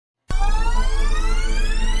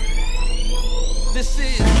This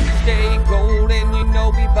is Stay Gold, and you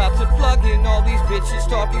know we bout to plug in all these bitches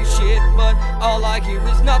talking shit, but all I hear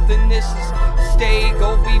is nothing. This is Stay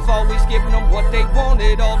Gold, we've always given them what they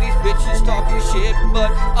wanted. All these bitches talking shit,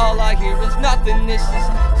 but all I hear is nothing. This is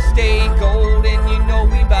Stay Gold, and you know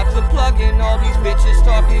we bout to plug in all these bitches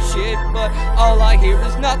talking shit, but all I hear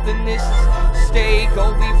is nothing. This is Stay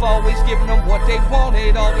Gold, we've always given them what they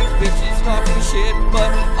wanted. All these bitches talking shit,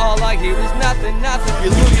 but all I hear is nothing.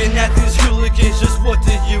 You're looking at these hooligans, just what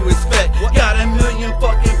do you expect? Got a million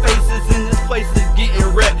fucking faces and this place is getting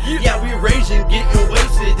wrecked. Yeah, we raging, getting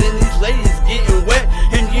wasted, and these ladies getting wet.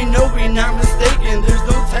 And you know we not mistaken, there's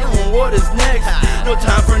no telling what is next. No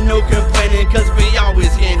time for no complaining, cause we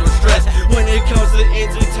always handle stress. When it comes to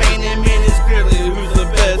entertaining, man, it's clearly who's the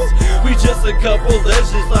best. We just a couple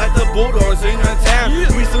legends like the Bulldogs in our town.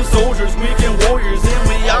 We some soldiers, weekend warriors, and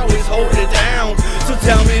we always hold it down. So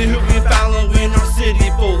tell me who we following our city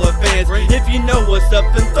full of fans. If you know what's up,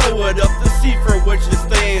 then throw it up to see for which it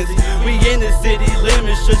stands. We in the city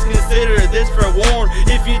limits, just consider this forewarned.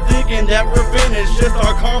 If you're thinking that we're finished, just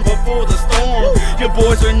our calm before the storm. Your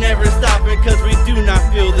boys are never stopping, cause we do not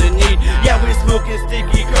feel the need. Yeah, we're smoking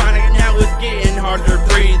sticky chronic, now it's getting hard to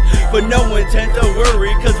breathe. But no intent to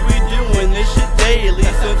worry, cause we doing this shit daily.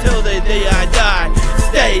 So until the day I die,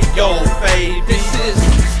 stay gold, baby. This is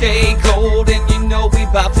Stay Gold, and you know we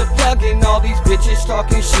bout to plug in all these bitches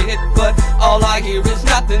talking shit, but all I hear is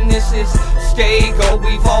nothing. This is Stay Gold,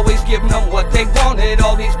 we've always given them what they wanted.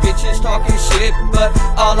 All these bitches talking shit, but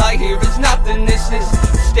all I hear is nothing. This is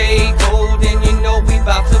Stay Gold, and you know we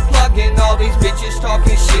bout to plug in all these bitches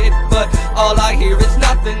talking shit, but all I hear is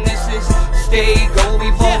nothing. This is Stay Gold,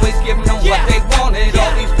 we've always given them what they wanted. All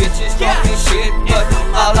these bitches talking shit, but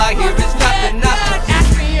all I hear is nothing.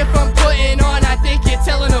 Ask me if I'm putting on, I think you're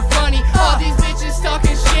telling a funny. All these bitches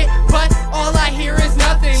talking shit, but all I hear is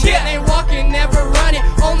nothing. Yeah, they walking, never running.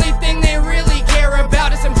 Only thing they really care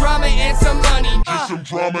about is some drama and some money. Just some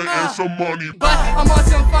drama and some money. But I'm on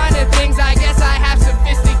some finer things, I guess I have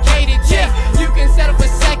sophisticated taste. You can settle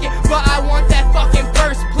for second, but I want that fucking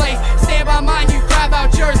first place. Stand by mine, you cry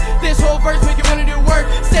about yours. This whole verse make you wanna do work.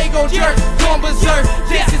 Stay gold jerk, going berserk.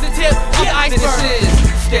 This is the tip of the iceberg. This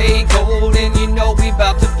is Stay Gold, and you know we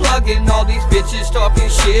bout to plug in all these bitches talking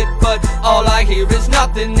shit, but all I hear is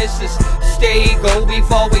nothing. This is Stay Gold, we've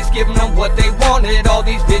always given them what they wanted. All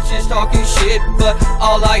these bitches talking shit, but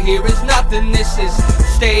all I hear is nothing. This is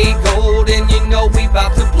Stay Gold, and you know we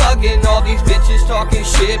bout to plug in all these bitches talking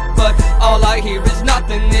shit, but all I hear is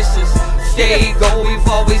nothing. This is Stay Gold, we've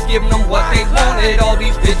always given them what they wanted. All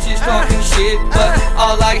these bitches talking shit, but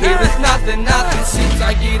all I hear is nothing. Since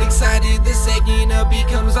I get excited, the Celina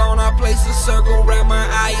becomes on. I place a circle around my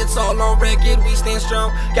eye, it's all on record, we stand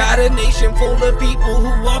strong. Got a nation full of people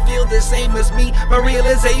who all feel the same as me. My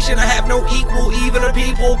realization, I have no equal, even the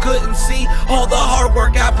people couldn't see all the hard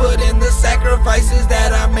work I put in, the sacrifices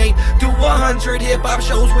that I made. Do 100 hip-hop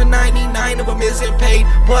shows when 99 of them isn't paid,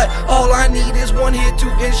 but all I need is one hit to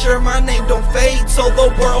ensure my name don't fade, so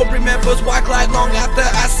the world remembers why Clyde long after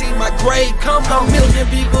I see my grave. Come on, a million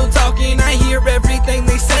people talking, I hear everything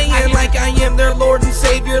they saying, like I am their Lord and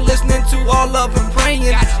Savior, listening to all of them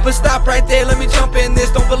praying. But stop right there, let me jump in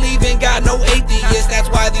this. Don't believe in God, no atheist. That's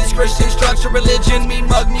why these Christians structure religion, me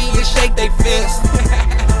mug me and shake they fist.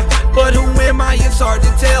 But who am I? It's hard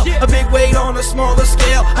to tell. A big weight on a smaller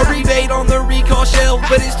scale, a rebate on the recall shelf.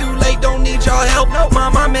 But it's too late, don't need y'all help.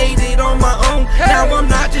 Mom, I made it on my own. Now I'm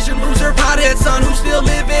not just your loser pothead son who's still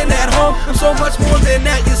living at home. I'm so much more than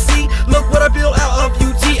that, you see. Look what I built out of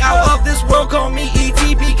UT, out of this world, call me ET,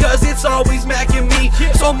 because it's always macking me.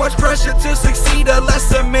 So much pressure to succeed, a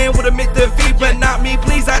lesser man would admit defeat, but not me.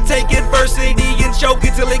 Please, I take adversity and choke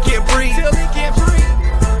it till it can't breathe.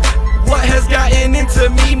 What has gotten into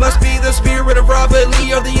me must be the spirit of Robert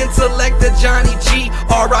Lee or the intellect of Johnny G.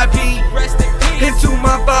 R.I.P. And to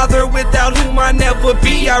my father, without whom I never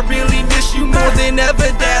be, I really miss you more than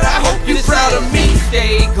ever, Dad. I hope you're proud of me.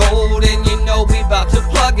 Stay Gold, and you know we bout to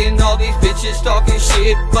plug in all these bitches talking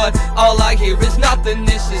shit, but all I hear is nothing.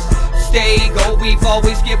 This is Stay Gold, we've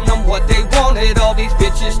always given them what they wanted. All these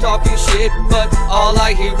bitches talking shit, but all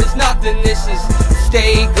I hear is nothing. This is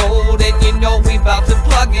Stay Gold, and you know we bout to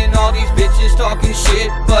plug in all these bitches talking shit,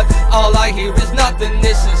 but all I hear is nothing.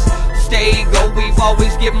 This is Stay Gold, we've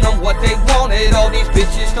always given them what they wanted. All these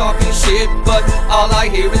bitches talking shit, but all I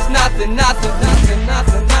hear is nothing. Nothing, nothing,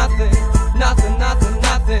 nothing, nothing, nothing, nothing,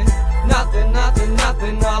 nothing, nothing, nothing,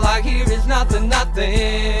 nothing. All I hear is nothing,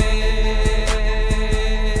 nothing.